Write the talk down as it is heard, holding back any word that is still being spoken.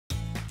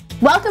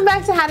Welcome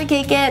back to How to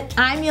Cake It.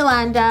 I'm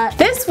Yolanda.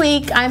 This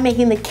week I'm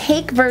making the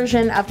cake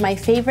version of my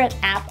favorite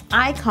app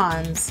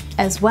icons,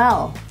 as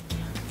well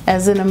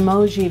as an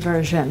emoji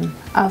version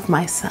of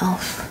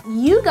myself.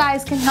 You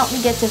guys can help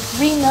me get to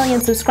 3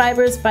 million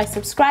subscribers by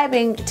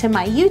subscribing to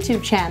my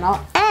YouTube channel,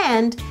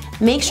 and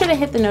make sure to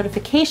hit the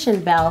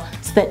notification bell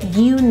so that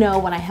you know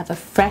when I have a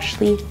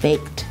freshly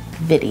baked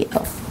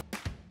video.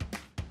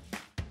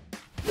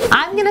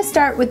 I'm gonna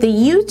start with the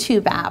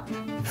YouTube app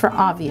for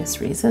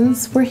obvious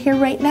reasons. We're here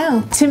right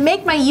now. To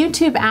make my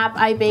YouTube app,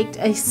 I baked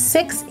a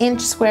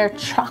 6-inch square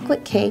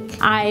chocolate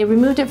cake. I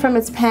removed it from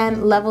its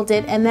pan, leveled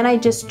it, and then I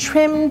just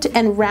trimmed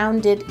and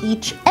rounded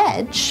each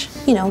edge,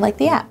 you know, like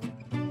the app.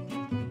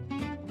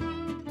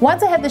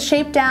 Once I had the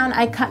shape down,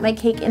 I cut my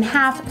cake in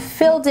half,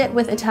 filled it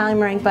with Italian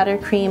meringue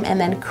buttercream, and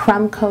then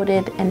crumb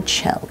coated and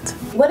chilled.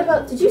 What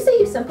about, did you say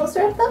you simple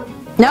syrup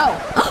them? No.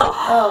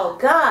 Oh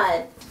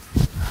God.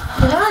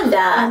 Yolanda.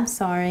 I'm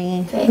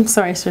sorry. Okay. I'm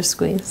sorry, Sir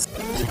Squeeze.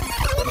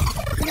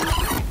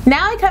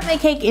 Now I cut my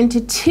cake into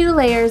 2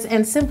 layers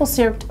and simple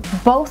syruped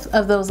both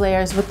of those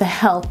layers with the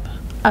help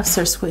of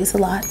Sir Squeeze a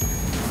lot.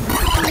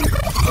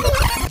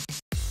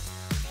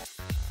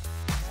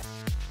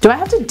 Do I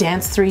have to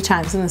dance 3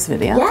 times in this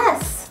video?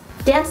 Yes.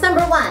 Dance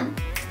number 1.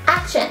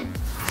 Action.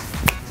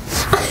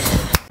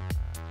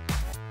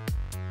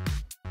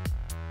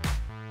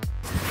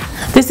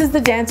 This is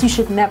the dance you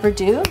should never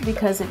do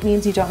because it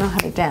means you don't know how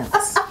to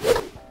dance.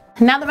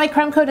 Now that my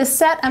crumb coat is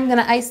set, I'm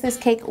gonna ice this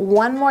cake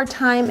one more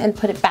time and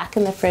put it back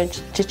in the fridge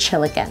to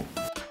chill again.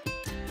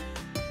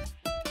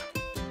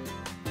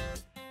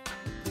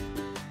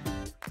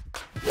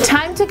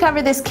 Time to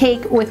cover this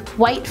cake with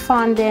white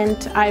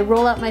fondant. I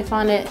roll out my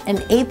fondant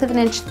 1/8 of an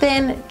inch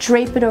thin,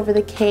 drape it over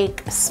the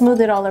cake,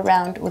 smooth it all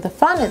around with a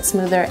fondant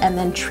smoother, and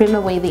then trim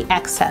away the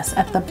excess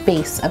at the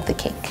base of the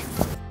cake.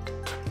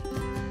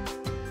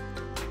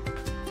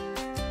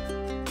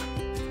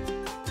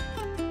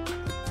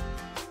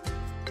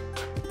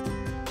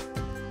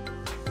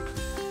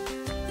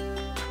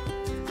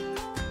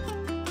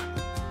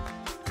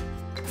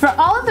 For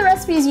all of the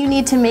recipes you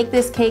need to make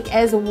this cake,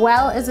 as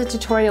well as a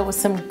tutorial with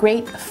some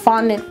great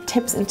fondant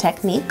tips and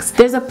techniques,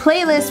 there's a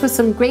playlist with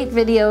some great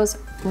videos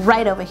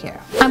right over here.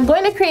 I'm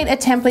going to create a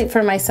template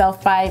for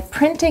myself by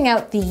printing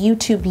out the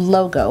YouTube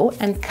logo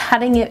and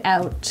cutting it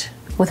out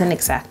with an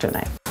X-Acto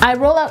knife. I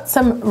roll out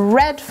some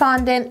red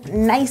fondant,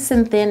 nice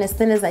and thin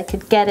as I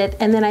could get it,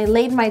 and then I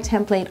laid my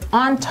template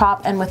on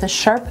top and with a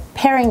sharp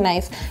paring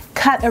knife,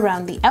 cut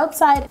around the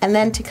outside, and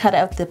then to cut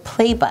out the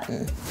play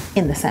button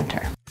in the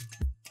center.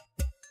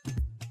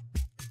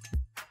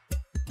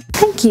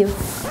 Thank you.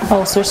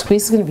 Oh, Sir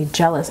Squeeze is going to be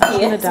jealous. I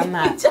shouldn't have done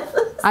that.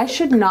 I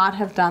should not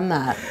have done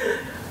that.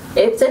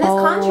 It's in his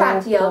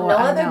contract, yo. Boy, No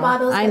other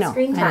bottles I get know,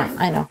 screen time.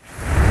 I know.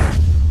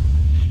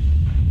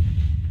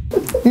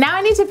 Now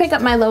I need to pick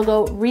up my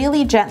logo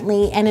really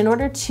gently, and in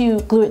order to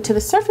glue it to the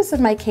surface of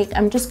my cake,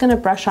 I'm just going to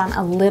brush on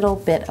a little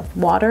bit of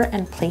water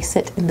and place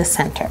it in the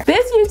center.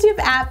 This YouTube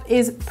app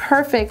is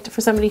perfect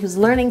for somebody who's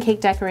learning cake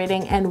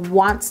decorating and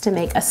wants to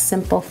make a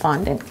simple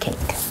fondant cake.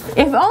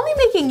 If only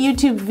making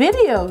YouTube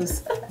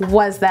videos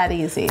was that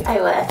easy.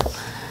 I wish.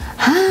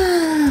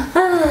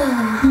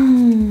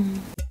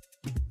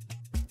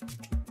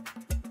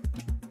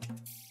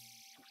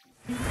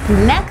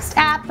 Next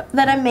app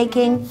that I'm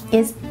making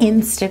is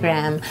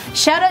Instagram.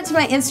 Shout out to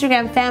my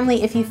Instagram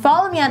family. If you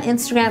follow me on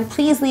Instagram,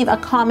 please leave a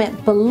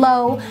comment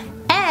below.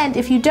 And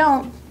if you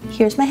don't,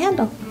 here's my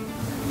handle.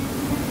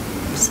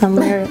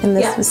 Somewhere in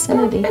this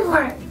vicinity.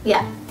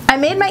 Yeah. I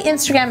made my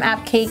Instagram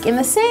app cake in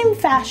the same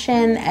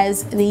fashion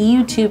as the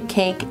YouTube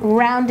cake,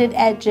 rounded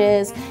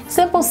edges,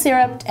 simple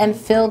syruped and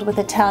filled with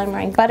Italian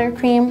meringue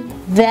buttercream,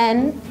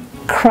 then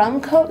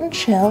crumb coat and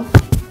chill.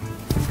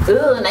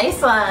 Ooh,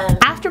 nice one.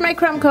 After my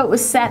crumb coat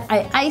was set,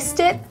 I iced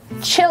it,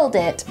 chilled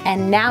it,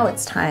 and now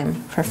it's time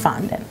for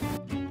fondant.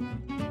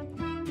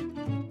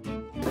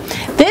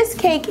 This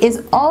cake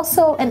is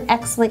also an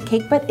excellent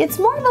cake, but it's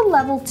more of a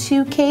level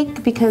 2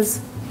 cake because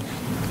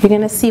you're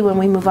gonna see when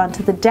we move on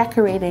to the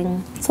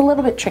decorating, it's a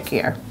little bit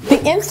trickier. The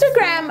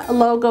Instagram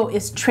logo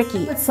is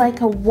tricky. It's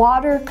like a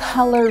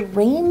watercolor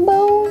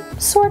rainbow,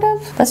 sort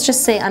of. Let's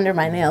just say under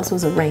my nails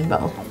was a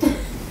rainbow.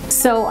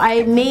 So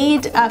I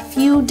made a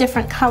few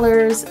different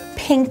colors,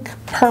 pink,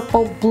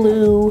 purple,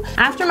 blue.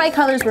 After my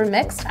colors were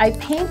mixed, I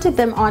painted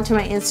them onto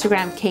my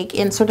Instagram cake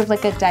in sort of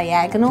like a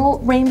diagonal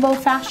rainbow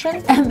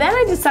fashion. And then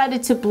I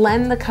decided to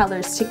blend the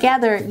colors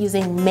together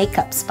using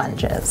makeup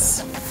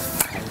sponges.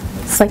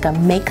 It's like a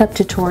makeup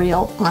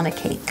tutorial on a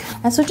cake.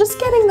 And so just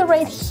getting the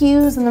right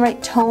hues and the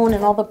right tone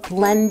and all the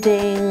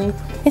blending.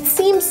 It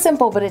seems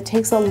simple, but it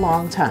takes a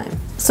long time.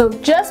 So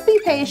just be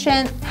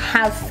patient,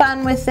 have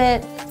fun with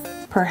it.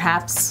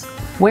 Perhaps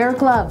wear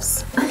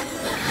gloves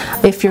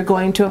if you're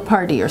going to a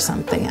party or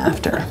something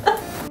after.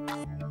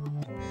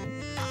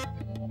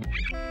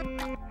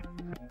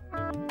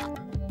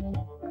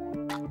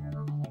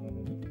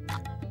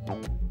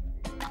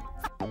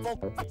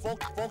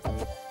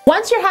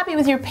 Once you're happy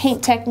with your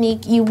paint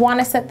technique, you want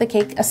to set the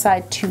cake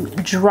aside to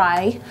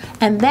dry,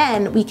 and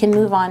then we can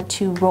move on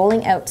to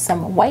rolling out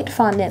some white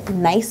fondant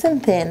nice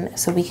and thin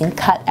so we can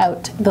cut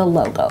out the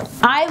logo.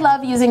 I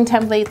love using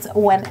templates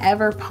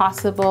whenever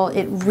possible.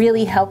 It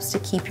really helps to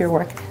keep your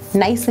work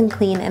nice and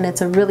clean, and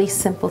it's a really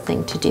simple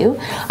thing to do.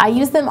 I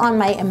use them on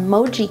my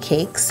emoji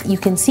cakes. You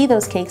can see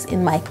those cakes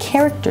in my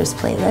characters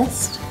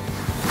playlist.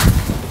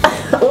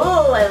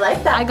 Oh, I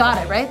like that. I got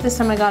it, right? This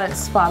time I got it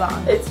spot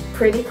on. It's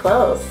pretty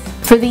close.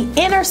 For the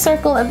inner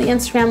circle of the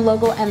Instagram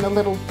logo and the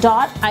little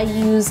dot, I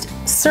used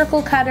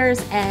circle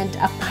cutters and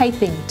a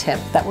piping tip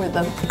that were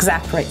the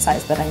exact right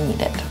size that I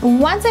needed.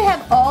 Once I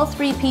have all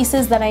three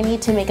pieces that I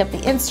need to make up the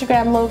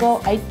Instagram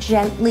logo, I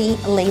gently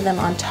lay them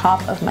on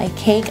top of my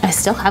cake. I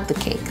still have the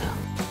cake.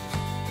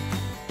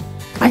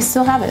 I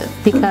still have it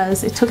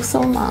because it took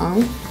so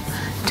long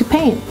to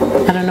paint.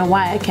 I don't know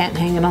why I can't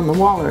hang it on the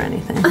wall or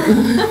anything.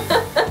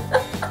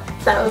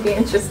 That would be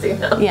interesting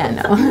though. Yeah,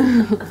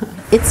 no.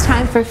 It's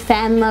time for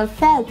Fan Love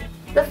Feb.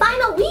 The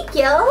final week,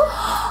 yo!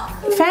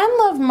 Fan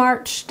Love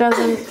March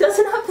doesn't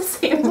have the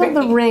same ring.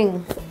 have the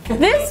ring.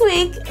 This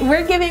week,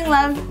 we're giving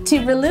love to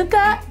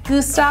Raluca,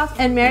 Gustav,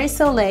 and Mary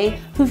Soleil,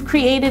 who've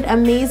created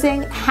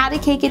amazing How to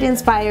Cake It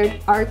inspired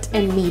art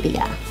and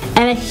media.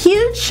 And a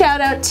huge shout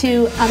out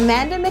to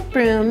Amanda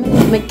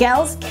McBroom,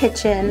 Miguel's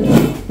Kitchen,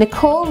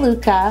 Nicole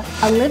Luca,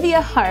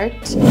 Olivia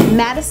Hart,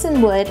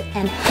 Madison Wood,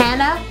 and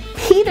Hannah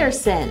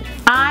Peterson.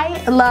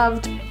 I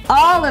loved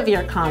all of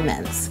your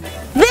comments.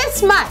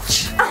 This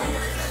much!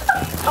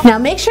 Now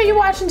make sure you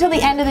watch until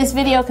the end of this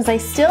video because I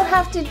still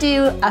have to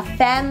do a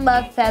Fan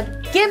Love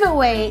Feb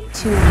giveaway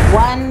to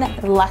one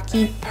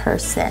lucky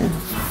person.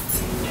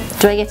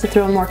 Do I get to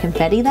throw more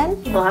confetti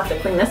then? We'll have to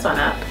clean this one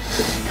up.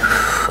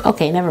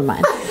 Okay, never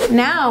mind.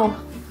 Now,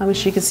 I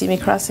wish you could see me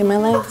crossing my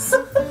legs.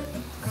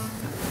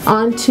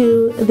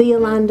 Onto the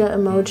Yolanda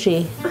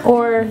emoji,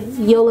 or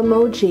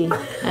Yolamoji,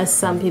 as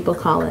some people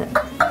call it.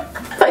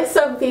 By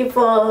some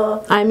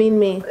people. I mean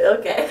me.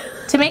 Okay.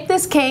 To make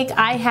this cake,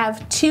 I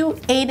have two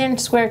 8-inch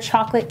square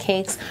chocolate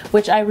cakes,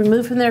 which I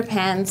removed from their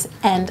pans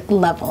and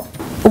level.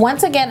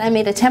 Once again, I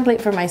made a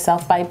template for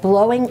myself by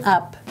blowing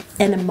up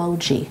an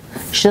emoji.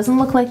 She doesn't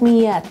look like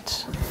me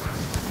yet,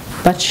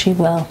 but she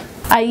will.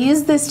 I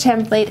used this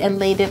template and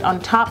laid it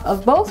on top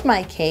of both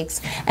my cakes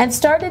and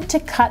started to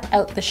cut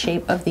out the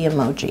shape of the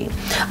emoji.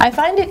 I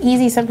find it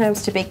easy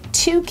sometimes to bake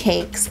two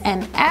cakes,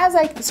 and as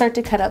I start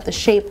to cut out the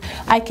shape,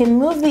 I can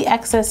move the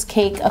excess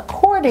cake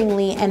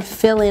accordingly and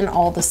fill in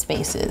all the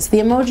spaces. The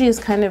emoji is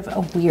kind of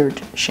a weird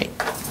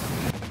shape.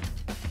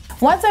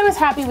 Once I was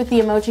happy with the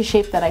emoji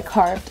shape that I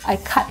carved, I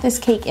cut this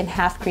cake in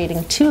half,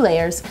 creating 2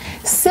 layers,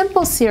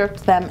 simple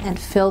syruped them, and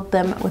filled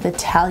them with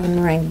Italian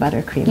meringue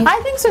buttercream. I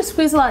think Sir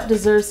Squeeze-A-Lot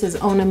deserves his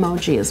own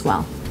emoji as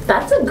well.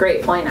 That's a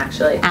great point,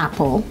 actually.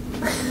 Apple.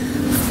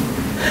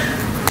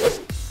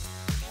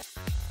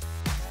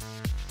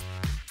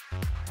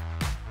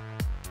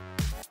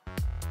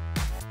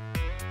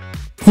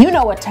 You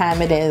know what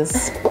time it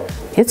is.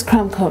 It's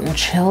crumb coat and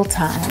chill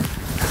time.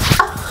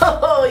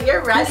 Oh,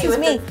 you're ready with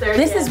the third.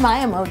 This is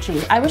my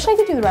emoji. I wish I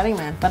could do the Running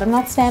Man, but I'm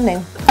not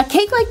standing. A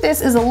cake like this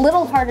is a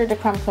little harder to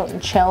crumb coat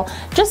and chill.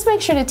 Just make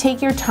sure to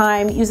take your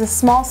time, use a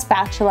small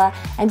spatula,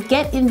 and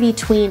get in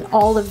between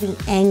all of the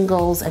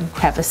angles and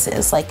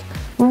crevices. Like,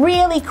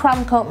 really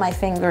crumb coat my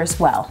fingers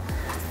well.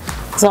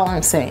 That's all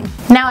I'm saying.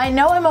 Now, I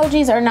know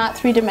emojis are not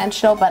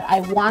 3-dimensional, but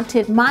I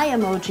wanted my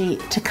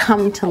emoji to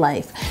come to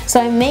life.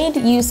 So I made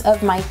use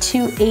of my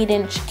 2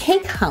 8-inch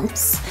cake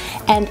humps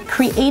and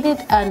created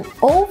an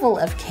oval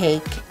of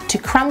cake to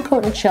crumb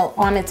coat and chill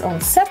on its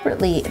own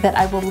separately that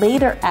I will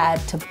later add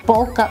to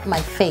bulk up my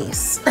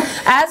face.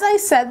 As I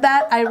said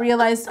that, I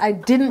realized I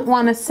didn't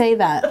want to say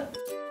that.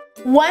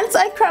 Once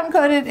I crumb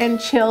coated and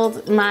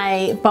chilled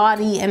my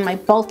body and my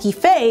bulky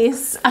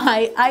face,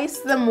 I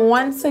iced them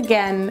once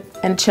again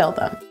and chilled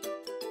them.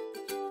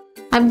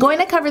 I'm going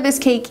to cover this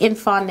cake in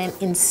fondant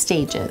in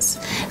stages.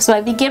 So I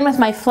begin with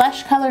my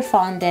flesh color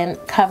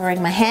fondant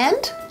covering my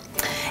hand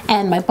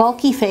and my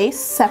bulky face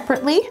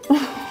separately.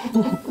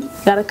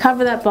 Gotta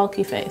cover that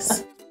bulky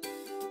face.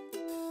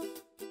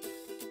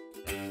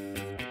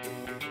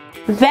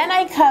 Then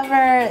I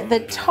cover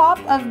the top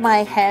of my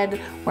head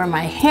where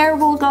my hair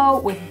will go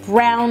with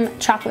brown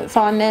chocolate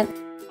fondant.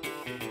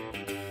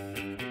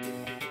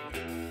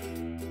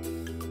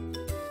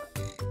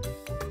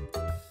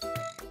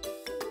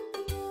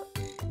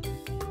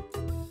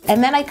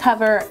 And then I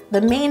cover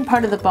the main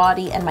part of the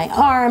body and my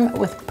arm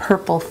with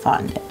purple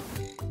fondant.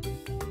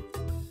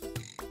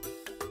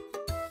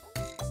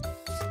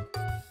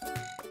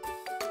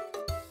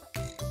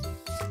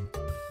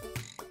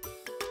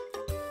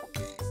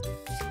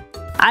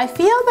 I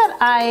feel that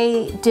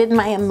I did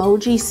my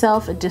emoji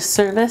self a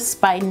disservice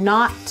by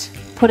not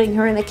putting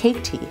her in a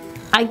cake tea.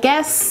 I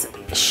guess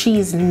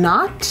she's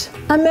not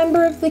a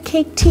member of the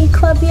Cake Tea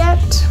Club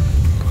yet.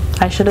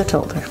 I should have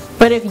told her.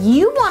 But if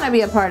you want to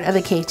be a part of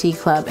the Cake Tea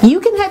Club, you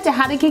can head to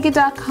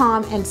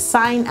howtocakeit.com and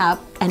sign up,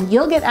 and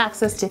you'll get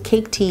access to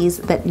cake teas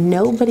that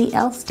nobody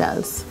else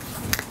does.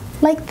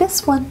 Like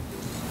this one.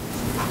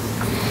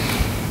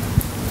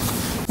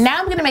 Now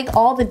I'm gonna make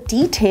all the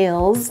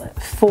details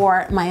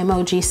for my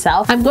emoji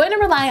self. I'm going to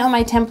rely on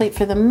my template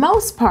for the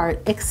most part,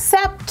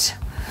 except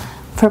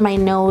for my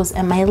nose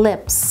and my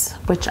lips,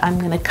 which I'm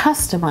gonna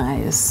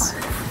customize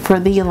for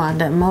the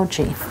Yolanda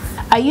emoji.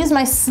 I use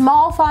my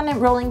small fondant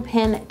rolling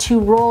pin to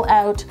roll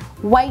out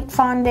white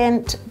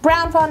fondant,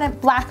 brown fondant,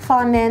 black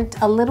fondant,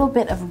 a little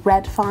bit of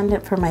red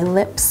fondant for my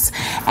lips,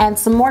 and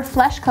some more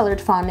flesh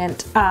colored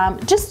fondant,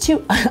 just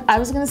to, I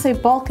was gonna say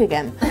bulk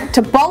again,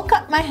 to bulk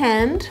up my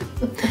hand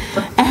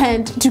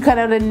and to cut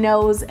out a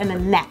nose and a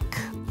neck.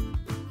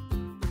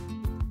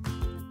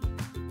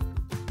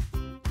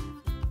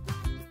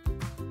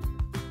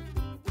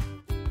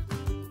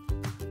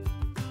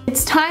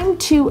 It's time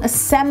to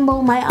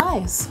assemble my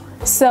eyes.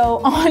 So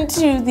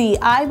onto the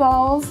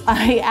eyeballs,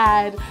 I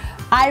add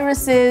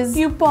irises,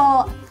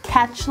 pupil,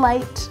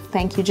 catchlight,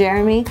 thank you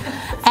Jeremy,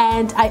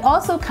 and I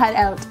also cut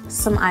out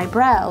some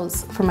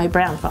eyebrows for my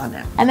brown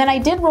fondant. And then I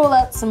did roll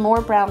out some more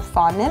brown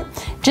fondant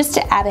just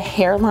to add a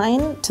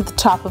hairline to the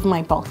top of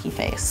my bulky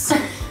face.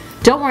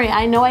 Don't worry,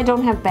 I know I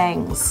don't have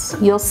bangs.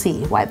 You'll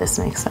see why this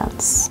makes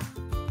sense.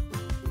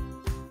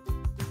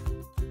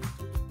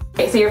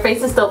 Okay, so your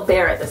face is still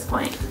bare at this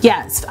point.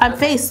 Yes, I'm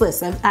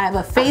faceless. I have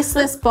a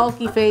faceless,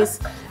 bulky face,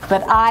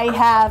 but I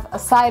have a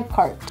side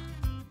part.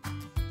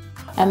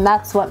 And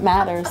that's what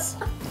matters.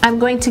 I'm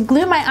going to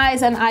glue my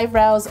eyes and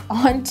eyebrows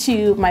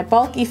onto my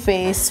bulky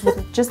face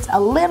with just a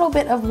little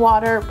bit of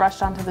water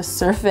brushed onto the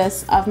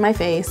surface of my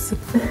face.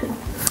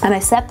 And I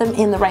set them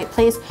in the right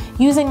place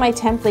using my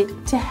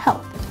template to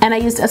help. And I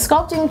used a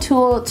sculpting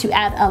tool to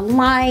add a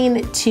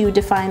line to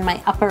define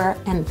my upper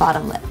and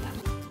bottom lip.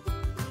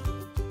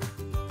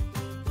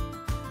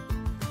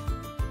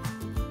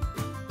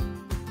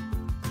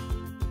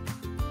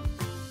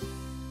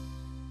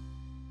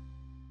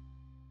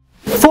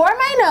 For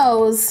my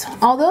nose,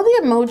 although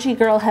the emoji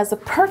girl has a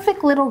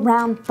perfect little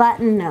round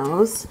button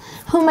nose,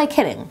 who am I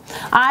kidding?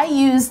 I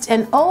used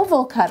an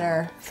oval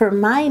cutter for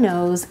my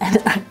nose and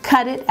I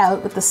cut it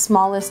out with the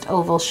smallest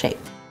oval shape.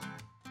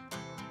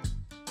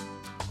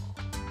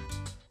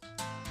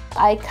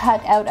 I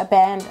cut out a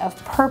band of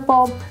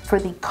purple for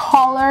the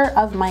collar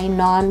of my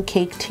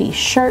non-cake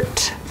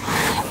t-shirt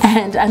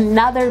and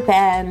another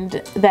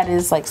band that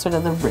is like sort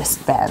of the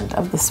wristband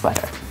of the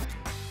sweater.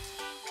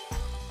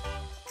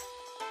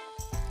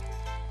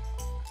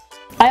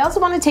 I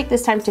also want to take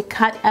this time to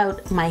cut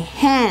out my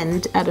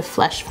hand out of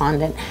flesh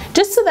fondant,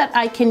 just so that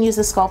I can use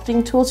a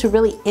sculpting tool to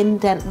really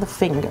indent the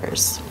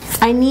fingers.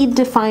 I need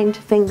defined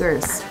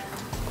fingers.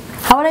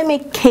 How would I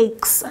make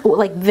cakes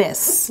like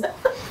this?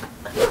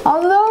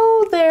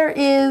 Although there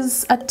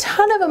is a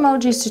ton of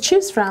emojis to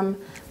choose from,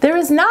 there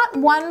is not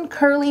one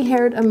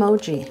curly-haired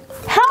emoji.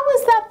 How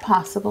is that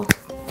possible?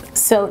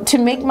 So to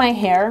make my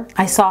hair,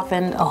 I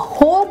softened a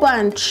whole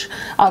bunch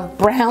of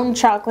brown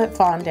chocolate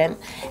fondant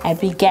and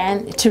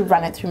began to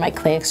run it through my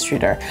clay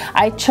extruder.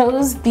 I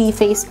chose the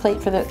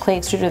faceplate for the clay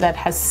extruder that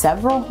has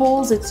several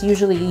holes. It's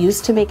usually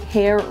used to make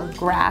hair or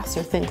grass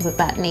or things of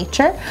that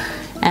nature.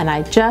 And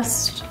I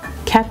just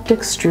kept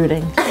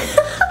extruding.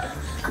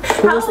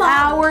 It was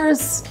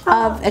hours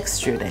of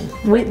extruding.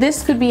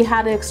 This could be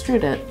how to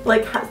extrude it.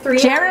 Like 3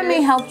 hours?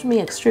 Jeremy helped me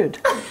extrude.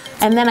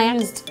 And then I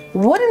used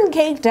wooden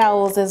cake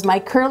dowels as my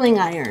curling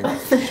iron.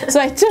 So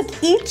I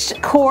took each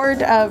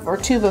cord of or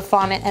tube of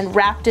fondant and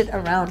wrapped it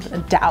around a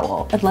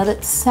dowel and let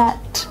it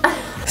set.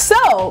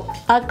 So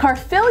a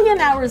carfillion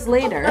hours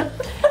later,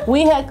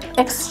 we had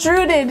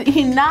extruded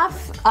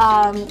enough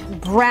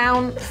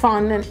brown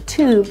fondant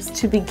tubes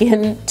to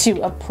begin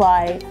to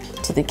apply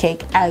to the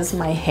cake as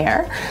my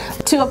hair.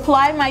 To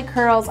apply my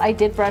curls, I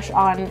did brush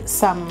on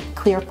some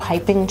clear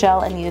piping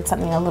gel. I needed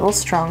something a little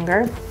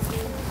stronger.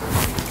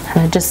 And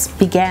I just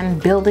began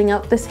building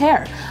out this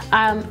hair.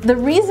 The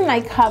reason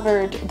I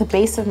covered the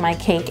base of my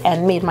cake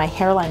and made my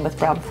hairline with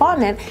brown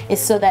fondant is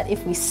so that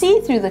if we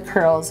see through the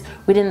curls,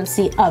 we didn't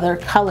see other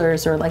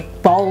colors or like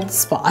bald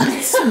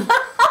spots.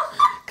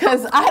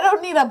 Because I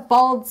don't need a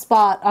bald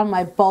spot on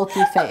my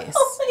bulky face.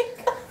 Oh my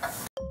God.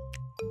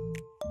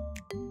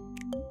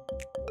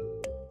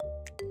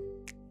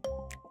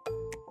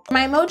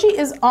 My emoji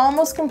is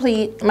almost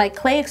complete. My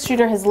clay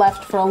extruder has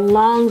left for a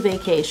long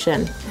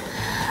vacation.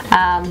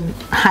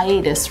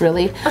 Hiatus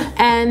really,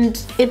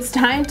 and it's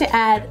time to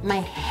add my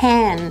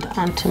hand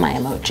onto my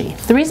emoji.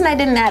 The reason I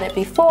didn't add it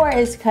before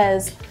is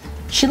because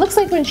she looks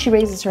like when she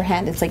raises her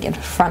hand, it's like in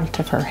front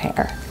of her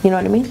hair. You know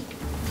what I mean?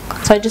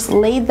 So I just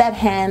laid that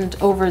hand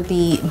over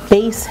the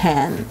base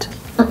hand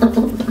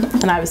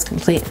and I was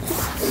complete.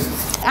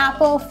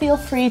 Apple, feel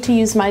free to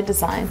use my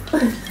design.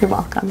 You're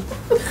welcome.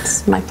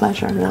 It's my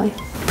pleasure, really.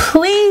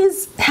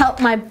 Please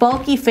help my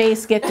bulky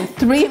face get to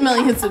 3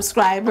 million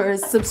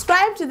subscribers.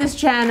 Subscribe to this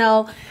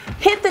channel,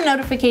 hit the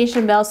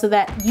notification bell so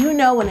that you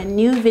know when a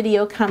new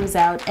video comes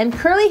out. And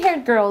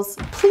curly-haired girls,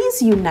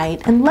 please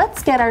unite and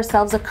let's get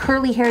ourselves a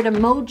curly-haired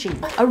emoji,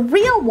 a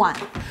real one.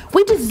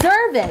 We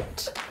deserve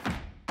it.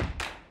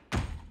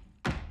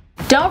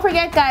 Don't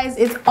forget, guys,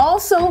 it's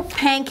also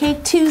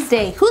Pancake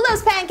Tuesday. Who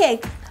loves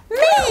pancake?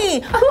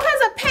 Me! Who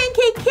has a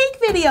pancake cake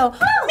video?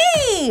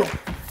 Me!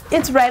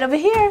 It's right over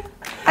here.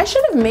 I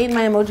should have made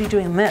my emoji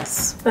doing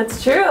this.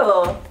 That's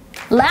true.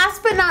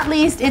 Last but not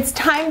least, it's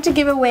time to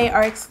give away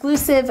our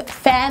exclusive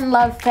Fan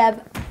Love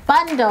Feb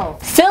bundle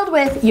filled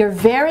with your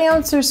very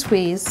own Sir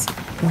Squeeze,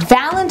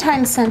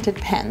 Valentine's scented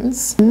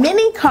pens,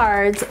 mini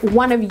cards,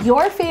 one of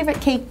your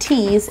favorite cake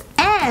teas,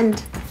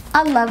 and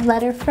a love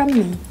letter from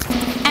me.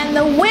 And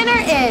the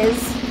winner is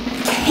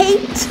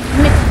Kate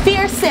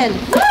McPherson.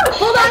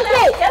 Hold on,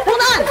 Kate,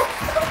 hold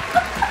on.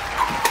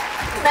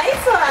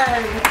 Nice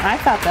one. I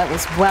thought that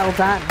was well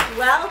done.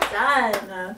 Well done.